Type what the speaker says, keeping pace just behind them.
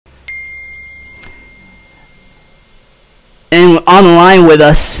And on the line with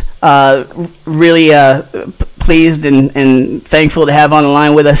us, really pleased and thankful to have on the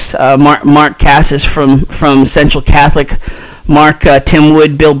line with us Mark Cassis from Central Catholic. Mark, Tim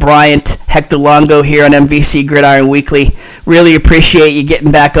Wood, Bill Bryant, Hector Longo here on MVC Gridiron Weekly. Really appreciate you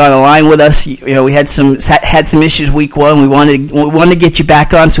getting back on the line with us. We had some issues week one. We wanted to get you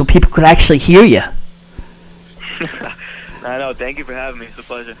back on so people could actually hear you. I know. Thank you for having me. It's a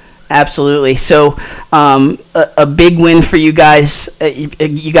pleasure. Absolutely. So, a big win for you guys.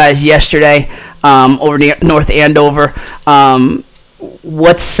 You guys yesterday over North Andover.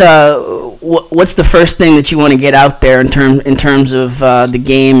 What's the first thing that you want to get out there in terms of the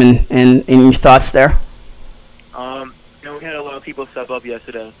game and your thoughts there? We had a lot of people step up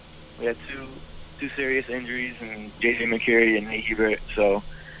yesterday. We had two serious injuries, and J.J. McCurry and Nate Hebert. So,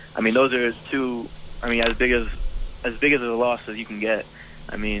 those are two. As big as a loss as you can get.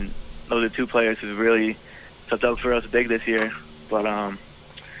 Those are two players who really stepped up for us big this year. But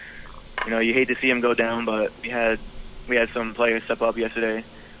you hate to see them go down. But we had some players step up yesterday.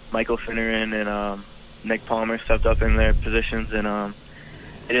 Michael Finneran and Nick Palmer stepped up in their positions, and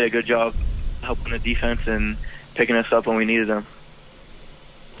they did a good job helping the defense and picking us up when we needed them.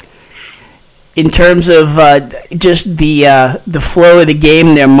 In terms of just the flow of the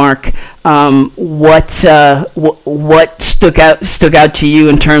game there, Mark, what stuck out to you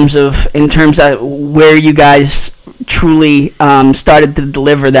in terms of where you guys truly started to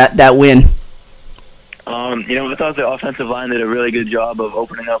deliver that win? I thought the offensive line did a really good job of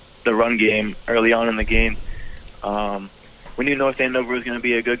opening up the run game early on in the game. We knew North Andover was going to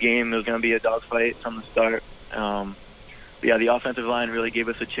be a good game. It was going to be a dogfight from the start. The offensive line really gave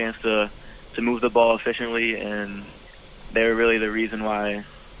us a chance to move the ball efficiently, and they were really the reason why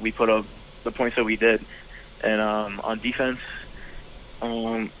we put up the points that we did. And on defense,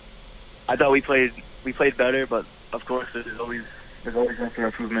 I thought we played better, but of course there's always room for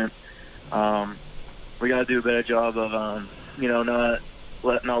improvement. We gotta do a better job of not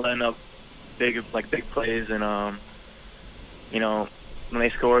letting up big plays, and when they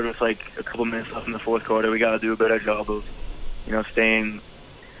scored with a couple minutes left in the fourth quarter, we gotta do a better job of staying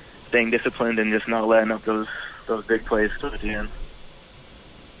disciplined and just not letting up those big plays towards the end.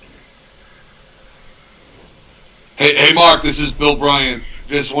 Hey, Mark, this is Bill Bryant.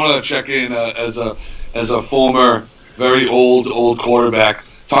 Just wanted to check in as a former, very old quarterback.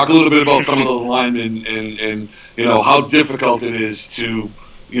 Talk a little bit about some of those linemen and how difficult it is to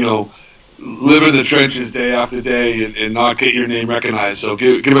live in the trenches day after day and not get your name recognized. So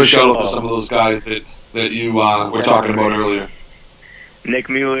give a shout out to some of those guys that you were talking about earlier. Nick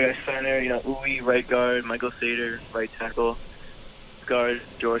Mueller, center, Uwe, right guard, Michael Sater, right tackle, guard,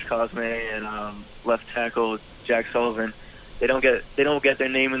 George Cosme, and left tackle, Jack Sullivan. They don't get their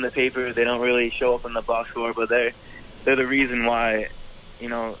name in the paper. They don't really show up in the box score, but they're the reason why,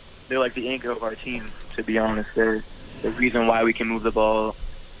 they're like the anchor of our team, to be honest. They're the reason why we can move the ball.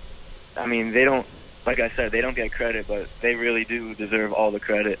 They don't, like I said, they don't get credit, but they really do deserve all the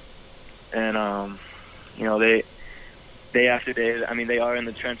credit. And, day after day, they are in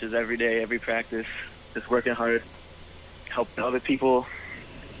the trenches every day, every practice, just working hard, helping other people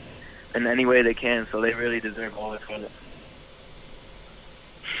in any way they can, so they really deserve all the credit.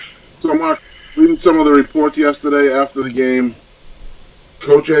 So, Mark, reading some of the reports yesterday after the game,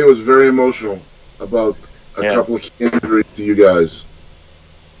 Coach A was very emotional about a couple of injuries to you guys.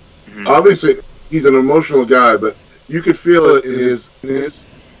 Mm-hmm. Obviously, he's an emotional guy, but you could feel it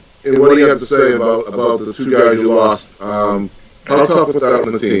in what he had to say about the two guys you lost. How tough was that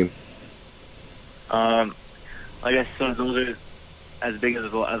on the team? Like I said, those are as big as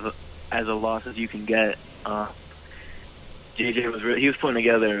a loss as you can get. JJ he was putting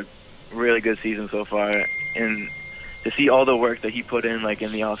together a really good season so far, and to see all the work that he put in,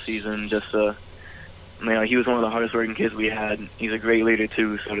 in the off season, he was one of the hardest working kids we had. He's a great leader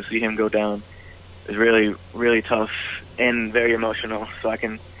too, so to see him go down is really, really tough and very emotional. So I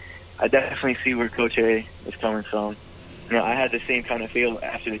definitely see where Coach A is coming from. I had the same kind of feel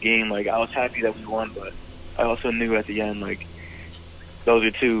after the game. I was happy that we won, but I also knew at the end, those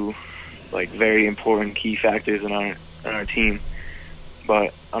are two, very important key factors in our team.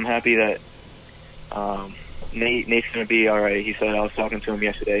 But I'm happy that Nate's going to be all right. He said, I was talking to him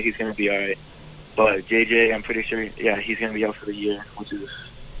yesterday, he's going to be all right. But JJ, I'm pretty sure, he's going to be out for the year, which is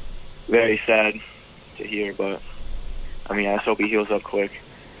very sad to hear. But, I just hope he heals up quick.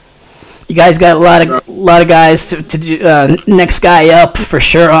 You guys got a lot of guys to do, next guy up for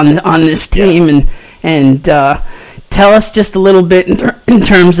sure on this team, and tell us just a little bit in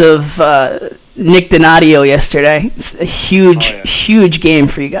terms of Nick Donadio yesterday. It's a huge game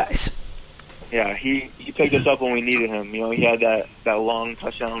for you guys. Yeah, he picked us up when we needed him. You know, he had that long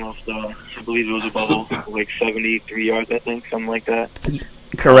touchdown off the, I believe it was a bubble, like 73 yards, I think, something like that.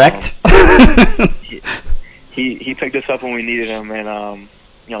 Correct. He picked us up when we needed him, and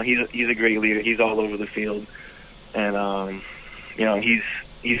you know, he's a great leader. He's all over the field, and you know, he's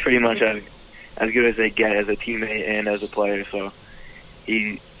pretty much as good as they get as a teammate and as a player. So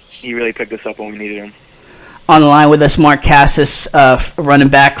he really picked us up when we needed him. On the line with us, Mark Cassis, running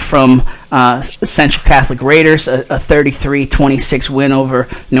back from Central Catholic Raiders, a 33-26 win over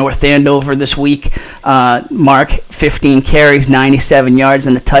North Andover this week. Mark, 15 carries, 97 yards,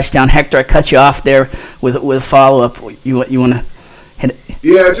 and a touchdown. Hector, I cut you off there with a follow-up. You want to hit it?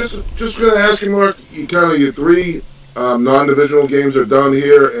 Yeah, just going to ask you, Mark, your 3 non-divisional games are done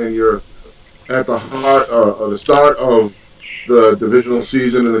here, and you're at the heart or the start of the divisional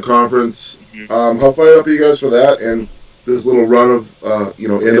season in the conference. How fired up are you guys for that and this little run of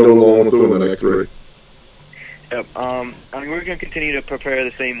Andover going through in the next 3? Yep. I mean, we're going to continue to prepare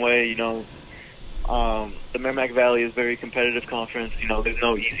the same way. You know, the Merrimack Valley is a very competitive conference. You know, there's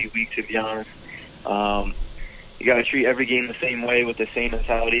no easy week, to be honest. You got to treat every game the same way with the same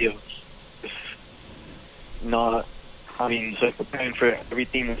mentality of just preparing for every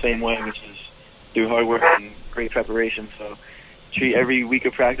team the same way, which is through hard work and great preparation. So treat every week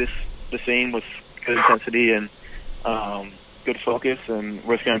of practice the same with good intensity and good focus, and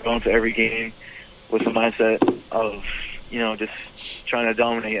we're just going to go into every game with the mindset of, you know, just trying to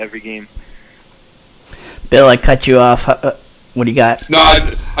dominate every game. Bill, I cut you off. What do you got? No,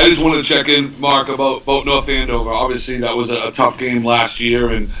 I just wanted to check in, Mark, about North Andover. Obviously, that was a tough game last year,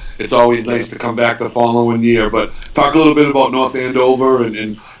 and it's always nice to come back the following year. But talk a little bit about North Andover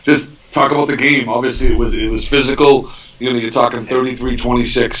and just talk about the game. Obviously, it was physical. You know, you're talking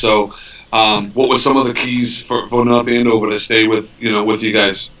 33-26. So, what were some of the keys for North Andover to stay with you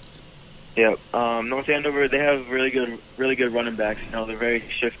guys? Yeah, North Andover, they have really good running backs. You know, they're very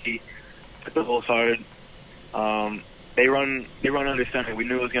shifty, hit the holes hard. They run under center. We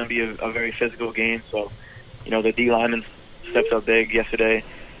knew it was going to be a very physical game. So, you know, the D lineman stepped up big yesterday.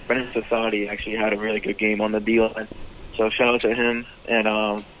 Brennan Society actually had a really good game on the D line. So shout out to him.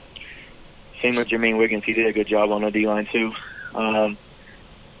 And same with Jermaine Wiggins. He did a good job on the D line too.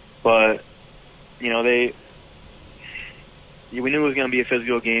 But you know, we knew it was going to be a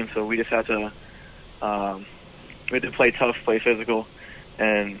physical game, so we just had to play tough, play physical,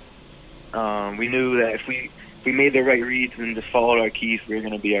 and we knew that if we made the right reads and just followed our keys, we were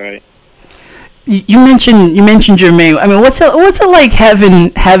going to be all right. You mentioned Jermaine. I mean, what's it like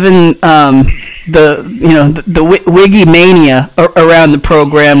having the Wiggy mania around the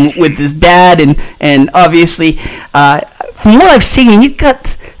program with his dad and obviously from what I've seen, he's got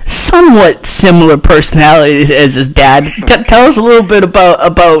somewhat similar personalities as his dad. Tell us a little bit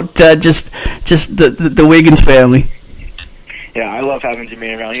about just the Wiggins family. Yeah, I love having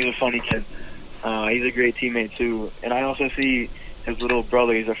Jermaine around. He's a funny kid. He's a great teammate too, and I also see his little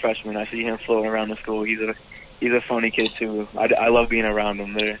brother. He's a freshman. I see him floating around the school. He's a funny kid too. I love being around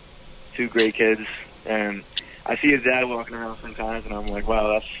them. They're 2 great kids, and I see his dad walking around sometimes, and I'm like, wow,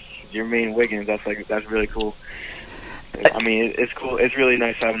 that's Jermaine Wiggins. That's really cool. I mean, it's cool. It's really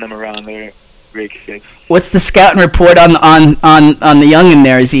nice having them around. They're great kids. What's the scouting report on the youngin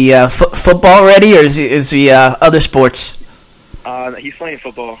there? Is he football ready, or is he other sports? He's playing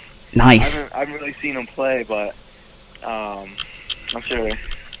football. Nice. I haven't really seen him play, but I'm sure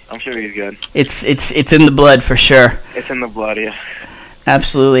he's good. It's in the blood for sure. It's in the blood, yeah.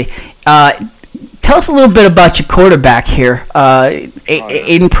 Absolutely. Tell us a little bit about your quarterback here,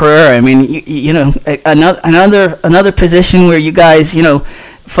 Aiden Pereira. I mean, you know, another position where you guys, you know,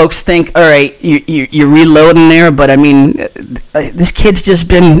 folks think, all right, you're reloading there, but I mean, this kid's just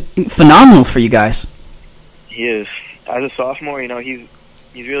been phenomenal for you guys. He is. As a sophomore, you know, he's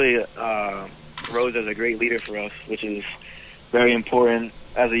really rose as a great leader for us, which is very important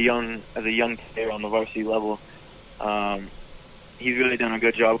as a young player on the varsity level. He's really done a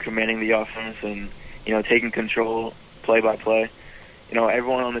good job commanding the offense and, you know, taking control play by play. You know,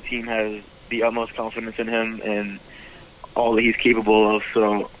 everyone on the team has the utmost confidence in him and all that he's capable of.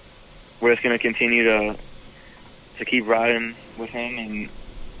 So we're just going to continue to keep riding with him, and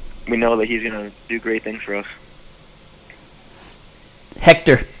we know that he's going to do great things for us.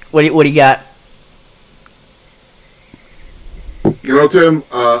 Hector, what do you got? You know, Tim,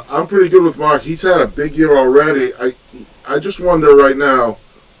 I'm pretty good with Mark. He's had a big year already. I just wonder right now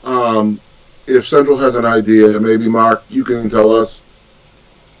if Central has an idea. Maybe, Mark, you can tell us.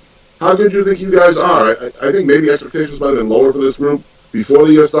 How good do you think you guys are? I think maybe expectations might have been lower for this group before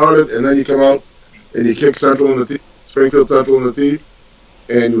the year started, and then you come out and you kick Springfield Central in the teeth.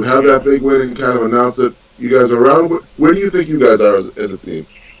 and you have that big win and kind of announce that you guys are around, where do you think you guys are as a team?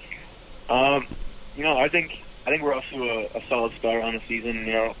 I think we're off to a solid start on the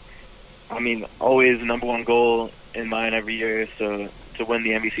season. Always the number one goal in mind every year is to win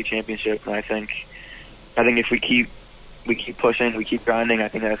the MVC championship, and I think if we keep pushing, we keep grinding, I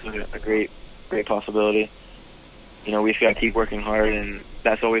think that's a great possibility. We just got to keep working hard, and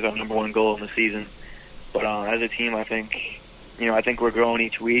that's always our number one goal in the season. But as a team, I think we're growing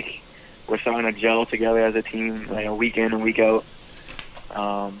each week. We're starting to gel together as a team, week in and week out.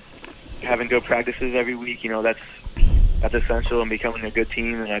 Having good practices every week, that's essential in becoming a good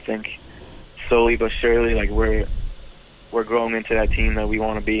team. And I think slowly but surely, we're growing into that team that we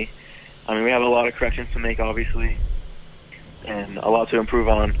want to be. We have a lot of corrections to make, obviously, and a lot to improve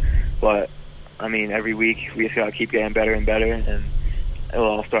on. But every week we just gotta keep getting better and better, and it'll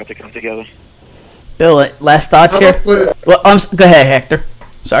all start to come together. Bill, last thoughts here? Well, go ahead, Hector.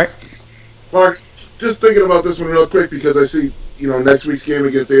 Sorry. Mark, just thinking about this one real quick because I see, next week's game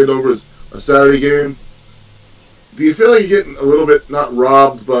against Andover is a Saturday game. Do you feel like you're getting a little bit, not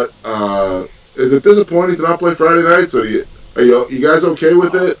robbed, but is it disappointing to not play Friday nights? Or are you guys okay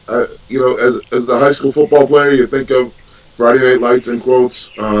with it? As the high school football player, you think of Friday Night Lights in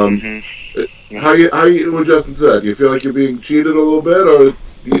quotes. How you adjusting to that? Do you feel like you're being cheated a little bit, or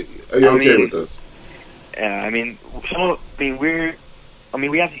are you okay with this? Yeah, we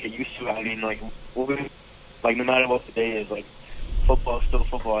have to get used to it. No matter what the day is, football's still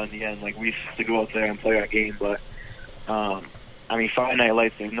football in the end. We have to go out there and play our game, but Friday Night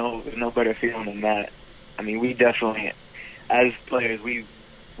Lights, there's no better feeling than that. We definitely, as players, we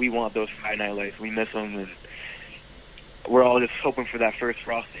want those Friday Night Lights. We miss them, and we're all just hoping for that first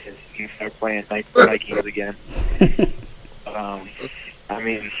frost to hit so we can start playing night games again. I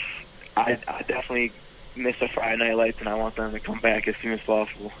definitely miss the Friday Night Lights, and I want them to come back as soon as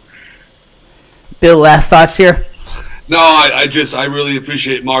possible. Bill, last thoughts here? No, I really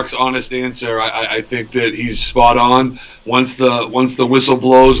appreciate Mark's honest answer. I think that he's spot on. Once the whistle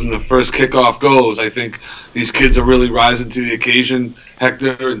blows and the first kickoff goes, I think these kids are really rising to the occasion,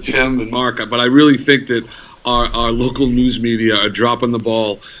 Hector and Tim and Mark. But I really think that our local news media are dropping the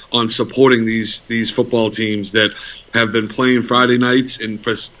ball on supporting these football teams that have been playing Friday nights. And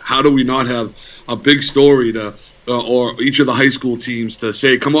how do we not have a big story to or each of the high school teams to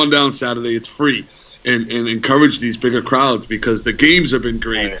say, come on down Saturday, it's free, and encourage these bigger crowds, because the games have been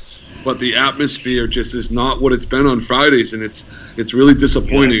great, but the atmosphere just is not what it's been on Fridays, and it's really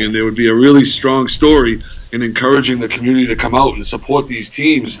disappointing. And there would be a really strong story in encouraging the community to come out and support these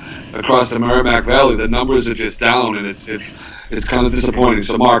teams across the Merrimack Valley. The numbers are just down, and it's kind of disappointing.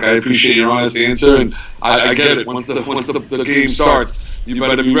 So, Mark, I appreciate your honest answer, and I get it. Once the game starts, you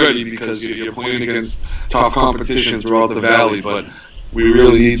better be ready, because you're playing against tough competition throughout the valley. But we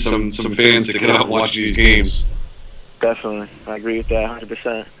really need some fans to get out and watch these games. Definitely, I agree with that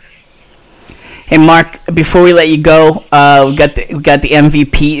 100%. Hey, Mark, before we let you go, we got the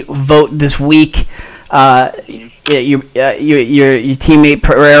MVP vote this week. Your teammate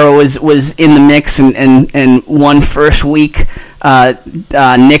Pereira was in the mix and won first week. Nick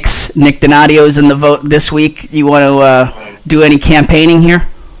Donadio's in the vote this week. You want to do any campaigning here?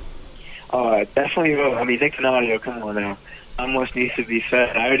 Definitely vote. Nick Donadio, come on now. How much needs to be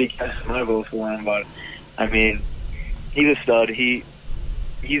said? I already cast my vote for him, but he's a stud. He's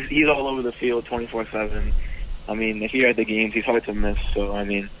all over the field 24/7. If you're at the games, he's hard to miss. So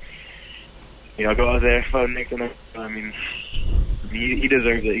go out there, vote Nick Donadio. He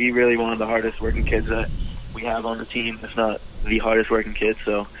deserves it. He really one of the hardest working kids that we have on the team. If not the hardest working kid.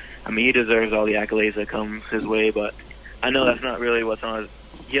 So he deserves all the accolades that come his way. But I know that's not really what's on.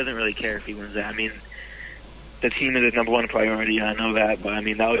 He doesn't really care if he wins that. The team is his number one priority. I know that, but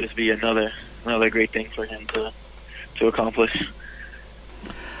that would just be another great thing for him to accomplish.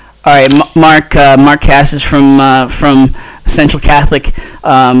 All right, Mark Cassis from Central Catholic.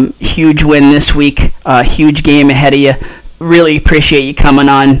 Huge win this week. Huge game ahead of you. Really appreciate you coming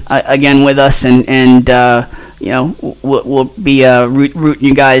on again with us, and we'll be rooting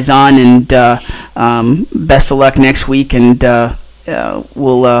you guys on, and best of luck next week, and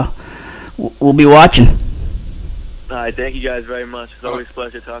we'll be watching. All right, thank you guys very much. It's always a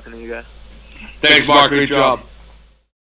pleasure talking to you guys. Thanks, Mark. Great job.